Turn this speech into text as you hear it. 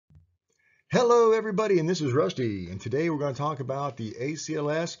Hello everybody, and this is Rusty, and today we're going to talk about the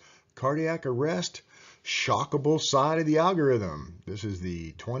ACLS cardiac arrest shockable side of the algorithm. This is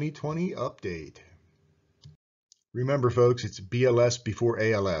the 2020 update. Remember folks, it's BLS before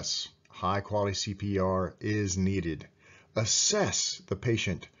ALS. High quality CPR is needed. Assess the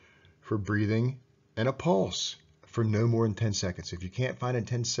patient for breathing and a pulse for no more than 10 seconds. If you can't find it in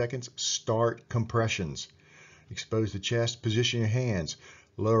 10 seconds, start compressions. Expose the chest, position your hands.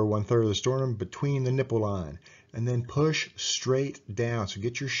 Lower 1/3 of the sternum between the nipple line, and then push straight down. So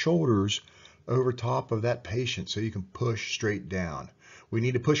get your shoulders over top of that patient so you can push straight down. We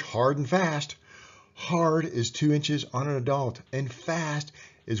need to push hard and fast. Hard is 2 inches on an adult, and fast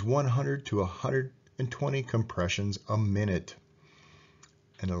is 100 to 120 compressions a minute.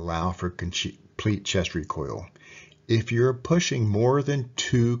 And allow for complete chest recoil. If you're pushing more than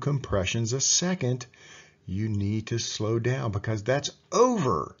 2 compressions a second, you need to slow down because that's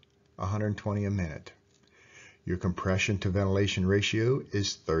over 120 a minute. Your compression to ventilation ratio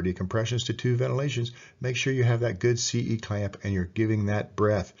is 30 compressions to 2 ventilations. Make sure you have that good CE clamp and you're giving that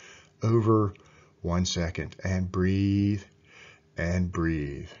breath over 1 second. And breathe and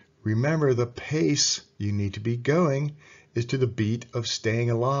breathe. Remember, the pace you need to be going is to the beat of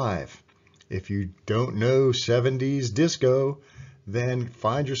Staying Alive. If you don't know 70s disco, then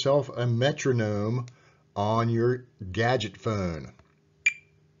find yourself a metronome on your gadget phone.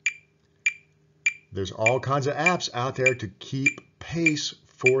 There's all kinds of apps out there to keep pace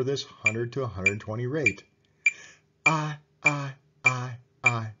for this 100 to 120 rate. I,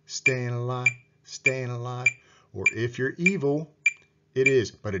 staying alive, staying alive. Or if you're evil, it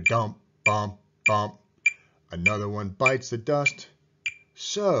is but a dump, bump, bump. Another one bites the dust.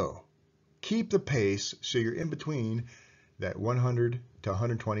 So keep the pace so you're in between that 100 to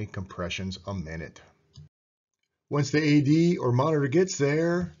 120 compressions a minute. Once the AD or monitor gets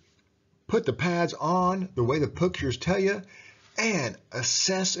there, put the pads on the way the pictures tell you and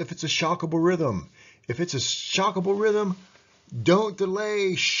assess if it's a shockable rhythm. If it's a shockable rhythm, don't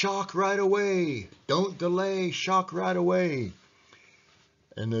delay, shock right away. Don't delay, shock right away.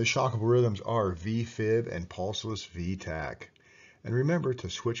 And those shockable rhythms are VFib and pulseless VTAC. And remember to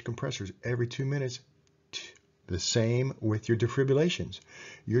switch compressors every 2 minutes. The same with your defibrillations.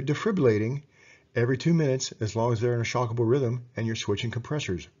 You're defibrillating every 2 minutes as long as they're in a shockable rhythm, and you're switching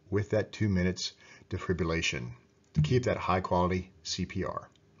compressors with that 2 minutes defibrillation to keep that high quality CPR.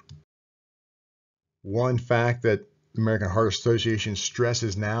 One fact that the American Heart Association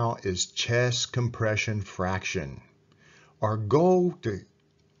stresses now is chest compression fraction. Our goal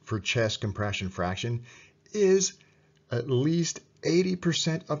for chest compression fraction is at least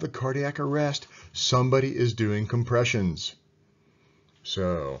 80% of the cardiac arrest, somebody is doing compressions.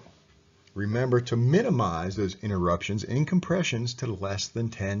 So remember to minimize those interruptions in compressions to less than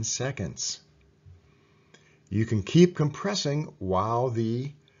 10 seconds. You can keep compressing while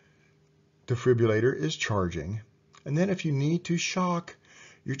the defibrillator is charging. And then if you need to shock,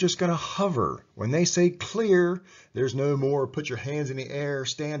 you're just going to hover. When they say clear, there's no more put your hands in the air,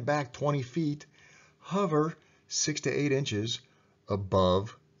 stand back 20 feet. Hover 6 to 8 inches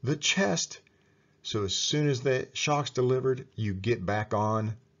above the chest. So as soon as the shock's delivered, you get back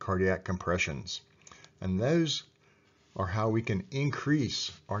on cardiac compressions. And those are how we can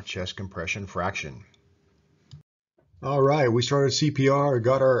increase our chest compression fraction. All right, we started CPR,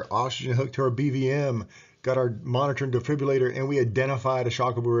 got our oxygen hooked to our BVM, got our monitor and defibrillator, and we identified a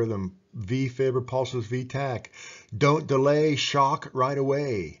shockable rhythm, VFib or pulseless VTAC. Don't delay, shock right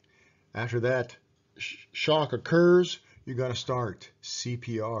away. After that shock occurs, you're going to start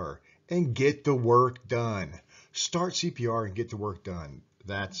CPR and get the work done. Start CPR and get the work done.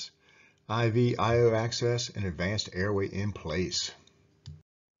 That's IV, IO access, and advanced airway in place.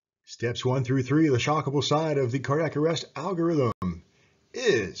 Steps 1 through 3 of the shockable side of the cardiac arrest algorithm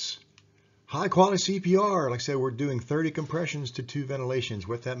is high quality CPR. Like I said, we're doing 30 compressions to 2 ventilations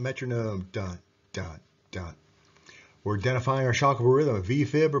with that metronome. Dun, dun, dun. We're identifying our shockable rhythm,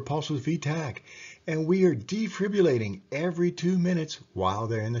 VFib or pulseless VTAC, and we are defibrillating every 2 minutes while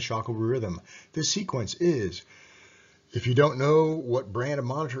they're in the shockable rhythm. The sequence is, if you don't know what brand of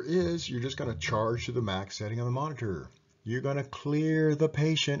monitor is, you're just going to charge to the max setting on the monitor. You're going to clear the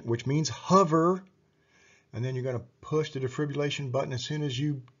patient, which means hover, and then you're going to push the defibrillation button as soon as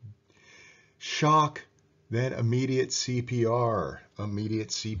you shock, then immediate CPR. Immediate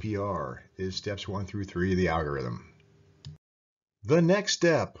CPR is steps 1 through 3 of the algorithm. The next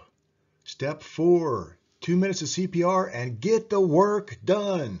step, step 4, 2 minutes of CPR and get the work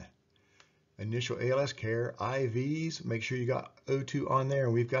done. Initial ALS care, IVs, make sure you got O2 on there,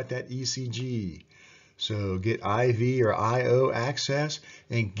 and we've got that ECG. So get IV or IO access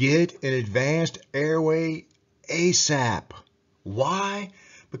and get an advanced airway ASAP. Why?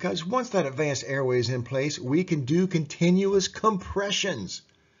 Because once that advanced airway is in place, we can do continuous compressions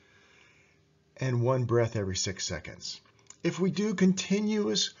and 1 breath every 6 seconds. If we do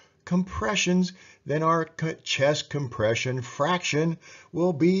continuous compressions, then our chest compression fraction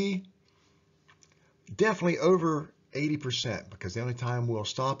will be definitely over 80%, because the only time we'll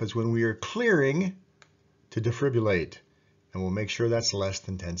stop is when we are clearing to defibrillate, and we'll make sure that's less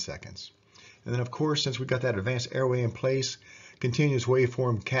than 10 seconds. And then of course, since we got that advanced airway in place, continuous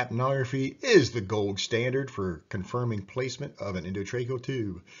waveform capnography is the gold standard for confirming placement of an endotracheal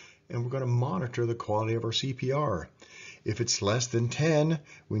tube. And we're going to monitor the quality of our CPR. If it's less than 10,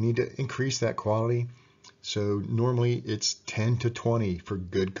 we need to increase that quality. So normally it's 10 to 20 for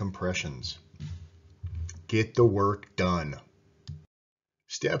good compressions. Get the work done.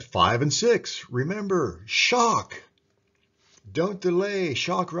 Step 5 and 6, remember, shock. Don't delay,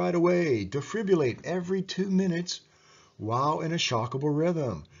 shock right away. Defibrillate every 2 minutes while in a shockable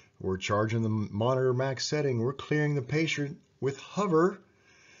rhythm. We're charging the monitor max setting. We're clearing the patient with hover.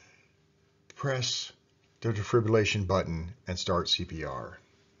 Press the defibrillation button and start CPR.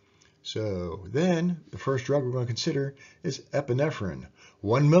 So then the first drug we're going to consider is epinephrine.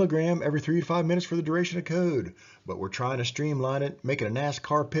 1 milligram every 3 to 5 minutes for the duration of code. But we're trying to streamline it, make it a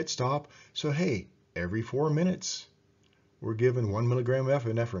NASCAR pit stop. So hey, every 4 minutes, we're given 1 milligram of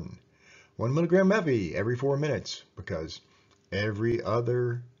epinephrine. 1 milligram epi every 4 minutes, because every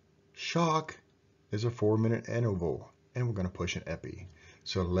other shock is a 4-minute interval, and we're going to push an epi.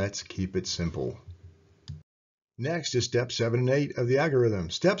 So let's keep it simple. Next is step 7 and 8 of the algorithm.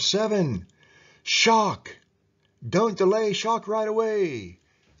 Step 7, shock. Don't delay, shock right away.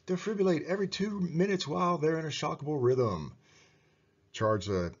 Defibrillate every 2 minutes while they're in a shockable rhythm. Charge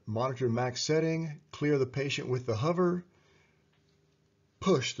the monitor max setting, clear the patient with the hover,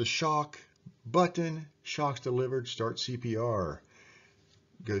 push the shock button, shock's delivered, start CPR.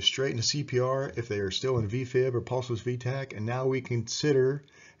 Go straight into CPR if they are still in VFib or pulseless VTAC, and now we consider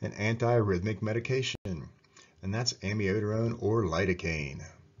an antiarrhythmic medication, and that's amiodarone or lidocaine.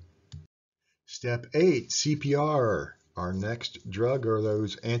 Step 8, CPR. Our next drug are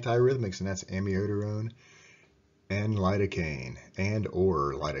those antiarrhythmics, and that's amiodarone and lidocaine, and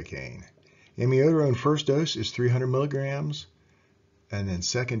or lidocaine. Amiodarone first dose is 300 milligrams, and then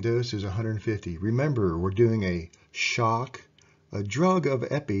second dose is 150. Remember, we're doing a shock, a drug of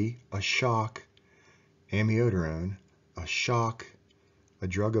epi, a shock, amiodarone, a shock, a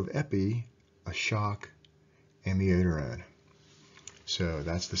drug of epi, a shock, amiodarone. So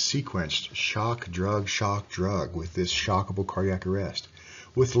that's the sequenced shock, drug with this shockable cardiac arrest.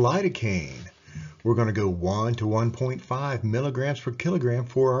 With lidocaine, we're going to go 1 to 1.5 milligrams per kilogram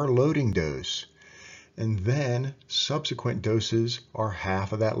for our loading dose. And then subsequent doses are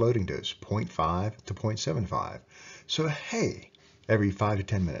half of that loading dose, 0.5 to 0.75. So hey, every 5 to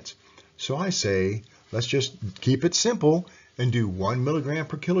 10 minutes. So I say, let's just keep it simple and do 1 milligram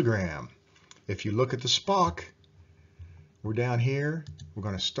per kilogram. If you look at the Spock, we're down here. We're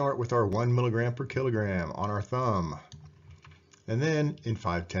going to start with our 1 milligram per kilogram on our thumb. And then in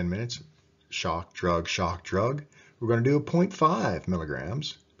 5 to 10 minutes, shock, drug. We're going to do a 0.5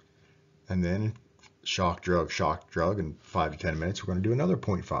 milligrams. And then shock, drug. In 5 to 10 minutes, we're going to do another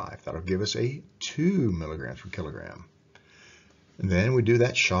 0.5. That'll give us a 2 milligrams per kilogram. And then we do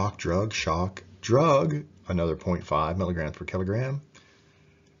that shock, drug, another 0.5 milligrams per kilogram.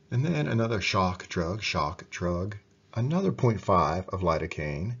 And then another shock, drug, another 0.5 of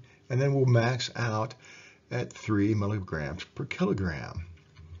lidocaine. And then we'll max out at 3 milligrams per kilogram.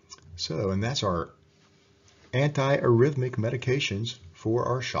 So, and that's our antiarrhythmic medications for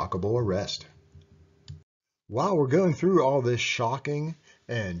our shockable arrest. While we're going through all this shocking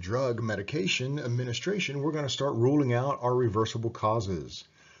and drug medication administration, we're going to start ruling out our reversible causes,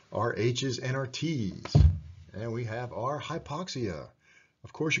 our H's and our T's. And we have our hypoxia.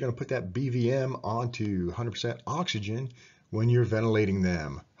 Of course, you're going to put that BVM onto 100% oxygen when you're ventilating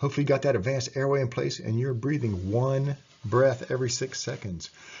them. Hopefully you got that advanced airway in place and you're breathing 1 breath every 6 seconds.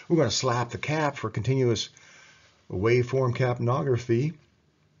 We're going to slap the cap for continuous waveform capnography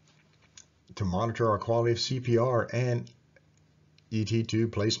to monitor our quality of CPR and ET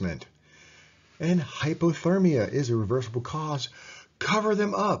tube placement. And hypothermia is a reversible cause. Cover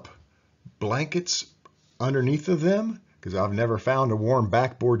them up. Blankets underneath of them, because I've never found a warm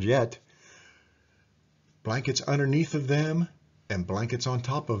backboard yet. Blankets underneath of them and blankets on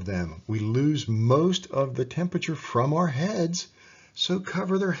top of them. We lose most of the temperature from our heads, so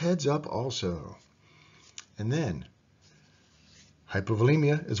cover their heads up also. And then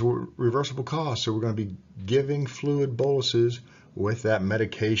Hypovolemia is a reversible cause, so we're going to be giving fluid boluses with that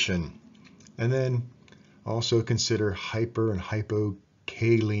medication. And then also consider hyper and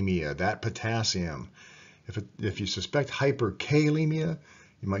hypokalemia, that potassium. If you suspect hyperkalemia,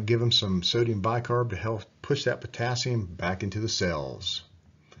 you might give them some sodium bicarb to help push that potassium back into the cells.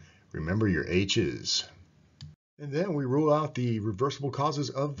 Remember your H's. And then we rule out the reversible causes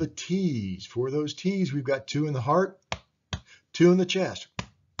of the T's. For those T's, we've got 2 in the heart, 2 in the chest.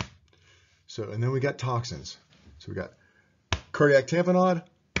 And then we got toxins. So we got cardiac tamponade,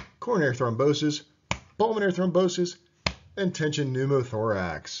 coronary thrombosis, pulmonary thrombosis, and tension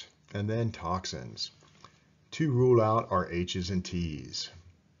pneumothorax. And then toxins. To rule out our H's and T's.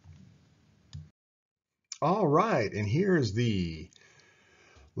 All right, and here is the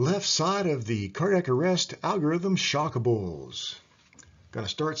left side of the cardiac arrest algorithm shockables. Gonna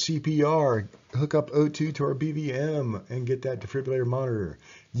start CPR, hook up O2 to our BVM, and get that defibrillator monitor.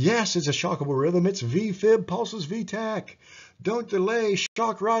 Yes, it's a shockable rhythm. It's VFib pulses VTAC. Don't delay,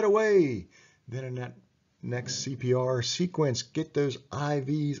 shock right away. Then in that next CPR sequence, get those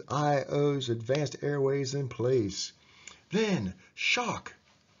IVs, IOs, advanced airways in place. Then shock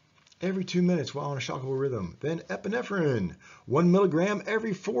every 2 minutes while on a shockable rhythm. Then epinephrine, 1 milligram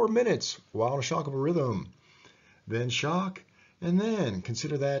every 4 minutes while on a shockable rhythm. Then shock, and then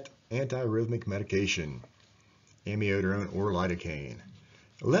consider that antiarrhythmic medication, amiodarone or lidocaine.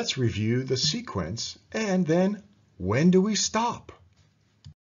 Let's review the sequence, and then when do we stop?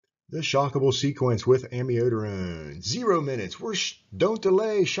 The shockable sequence with amiodarone, 0 minutes. Don't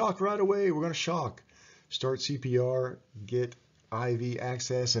delay, shock right away. We're going to shock. Start CPR, get IV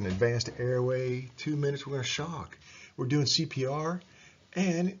access and advanced airway. 2 minutes, we're going to shock. We're doing CPR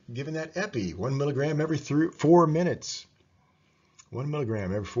and giving that epi, 1 milligram every 4 minutes. 1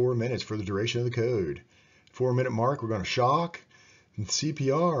 milligram every 4 minutes for the duration of the code. 4 minute mark, we're going to shock and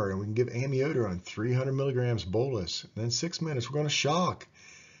CPR, and we can give amiodarone, 300 milligrams bolus. And then 6 minutes, we're going to shock.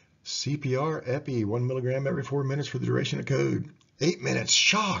 CPR, epi, 1 milligram every 4 minutes for the duration of code. 8 minutes,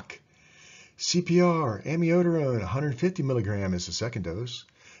 shock. CPR, amiodarone, 150 milligram is the second dose.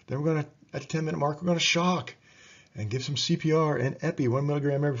 Then we're going to, at the 10-minute mark, we're going to shock and give some CPR and epi, 1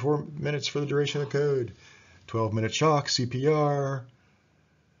 milligram every 4 minutes for the duration of the code. 12-minute shock, CPR.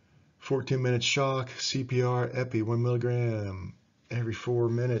 14-minute shock, CPR, epi, 1 milligram every 4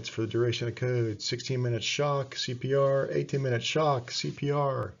 minutes for the duration of the code. 16-minute shock, CPR. 18-minute shock,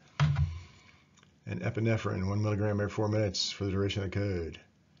 CPR. And epinephrine, 1 milligram every 4 minutes for the duration of the code.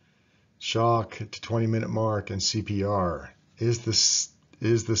 Shock to 20-minute mark and CPR is the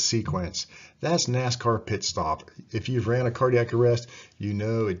sequence. That's NASCAR pit stop. If you've ran a cardiac arrest, you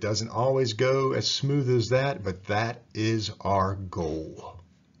know it doesn't always go as smooth as that, but that is our goal.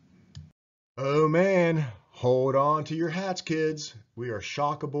 Oh man, hold on to your hats, kids. We are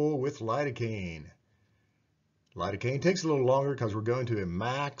shockable with lidocaine. Lidocaine takes a little longer because we're going to a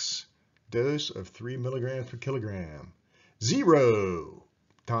max dose of 3 milligrams per kilogram. 0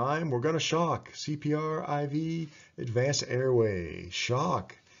 time, we're going to shock. CPR, IV, advanced airway.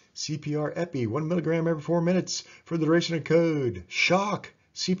 Shock. CPR, epi, 1 milligram every 4 minutes for the duration of code. Shock.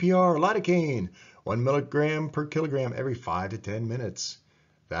 CPR, lidocaine, 1 milligram per kilogram every 5 to 10 minutes.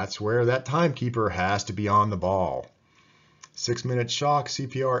 That's where that timekeeper has to be on the ball. 6-minute shock,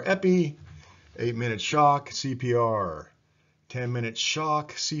 CPR, epi. 8-minute shock, CPR. 10-minute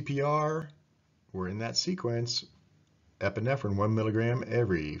shock, CPR. We're in that sequence. Epinephrine, 1 milligram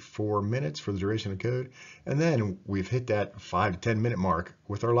every 4 minutes for the duration of the code. And then we've hit that 5 to 10 minute mark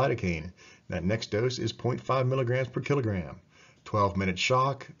with our lidocaine. That next dose is 0.5 milligrams per kilogram. 12-minute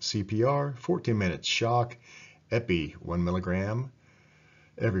shock, CPR. 14 minutes shock, epi, 1 milligram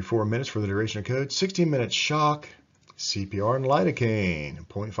every 4 minutes for the duration of code. 16-minute shock, CPR and lidocaine,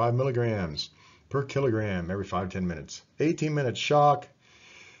 0.5 milligrams per kilogram every 5 to 10 minutes. 18-minute shock.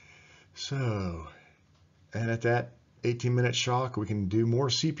 And at that 18-minute shock, we can do more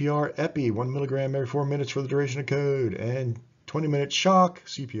CPR, epi, 1 milligram every 4 minutes for the duration of code. And 20-minute shock,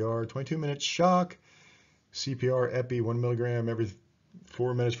 CPR, 22-minute shock, CPR, epi, 1 milligram every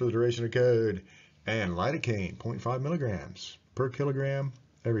 4 minutes for the duration of code. And lidocaine, 0.5 milligrams per kilogram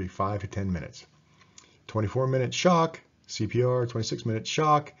every 5 to 10 minutes. 24-minute shock, CPR, 26-minute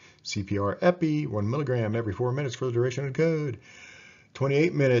shock, CPR, epi, 1 milligram every 4 minutes for the duration of the code.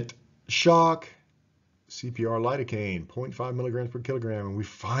 28-minute shock, CPR, lidocaine, 0.5 milligrams per kilogram, and we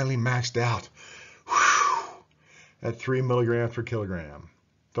finally maxed out at 3 milligrams per kilogram.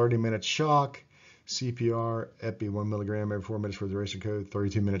 30-minute shock, CPR, epi, 1 milligram every 4 minutes for the duration of code.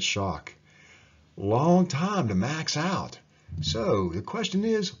 32-minute shock. Long time to max out. So the question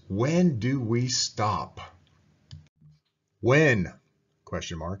is, when do we stop? When?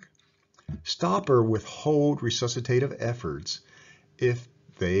 Question mark. Stop or withhold resuscitative efforts if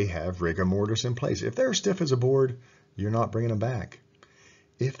they have rigor mortis in place. If they're stiff as a board, you're not bringing them back.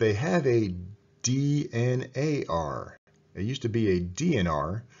 If they have a DNAR, it used to be a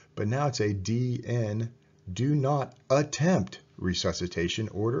DNR, but now it's a DN, do not attempt resuscitation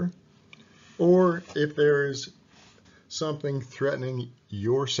order. Or if there is something threatening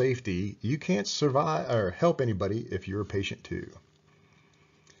your safety, you can't survive or help anybody if you're a patient too.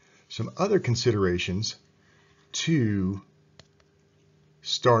 Some other considerations to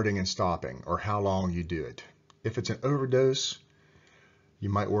starting and stopping, or how long you do it. If it's an overdose, you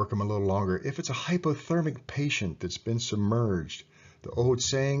might work them a little longer. If it's a hypothermic patient that's been submerged, the old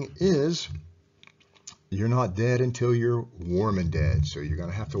saying is, you're not dead until you're warm and dead. So you're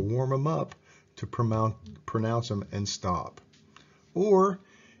going to have to warm them up to pronounce them and stop. Or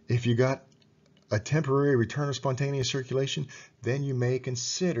if you got a temporary return of spontaneous circulation, then you may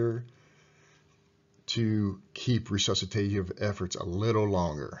consider to keep resuscitative efforts a little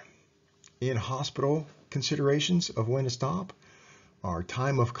longer. In hospital considerations of when to stop are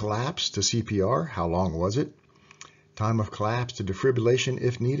time of collapse to CPR, how long was it? Time of collapse to defibrillation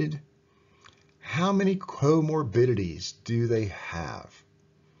if needed. How many comorbidities do they have?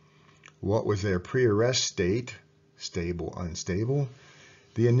 What was their pre-arrest state, stable, unstable?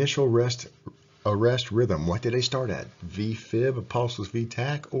 The initial arrest rhythm, what did they start at? V-fib, a pulseless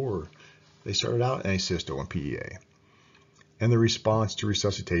V-tach, or they started out in asystole and PEA. And the response to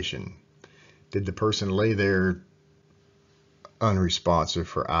resuscitation. Did the person lay there unresponsive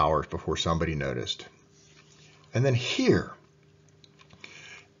for hours before somebody noticed? And then here,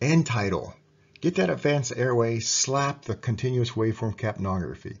 end tidal. Get that advanced airway, slap the continuous waveform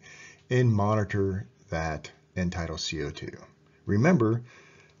capnography, and monitor that end tidal CO2. Remember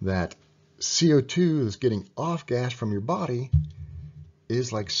that CO2 that's getting off gas from your body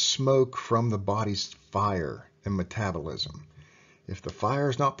is like smoke from the body's fire and metabolism. If the fire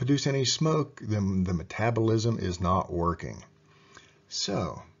is not producing any smoke, then the metabolism is not working.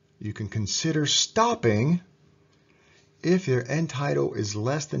 So you can consider stopping if your end tidal is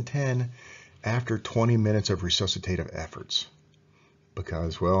less than 10 after 20 minutes of resuscitative efforts.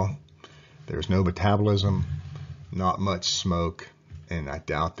 Because, well, there's no metabolism, not much smoke, and I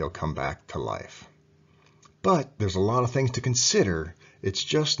doubt they'll come back to life. But there's a lot of things to consider. It's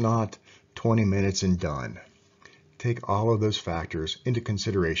just not 20 minutes and done. Take all of those factors into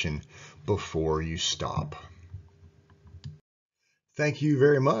consideration before you stop. Thank you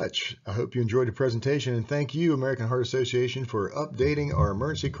very much. I hope you enjoyed the presentation, and thank you, American Heart Association, for updating our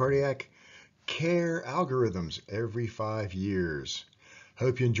emergency cardiac care algorithms every 5 years.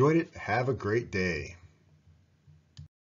 Hope you enjoyed it. Have a great day.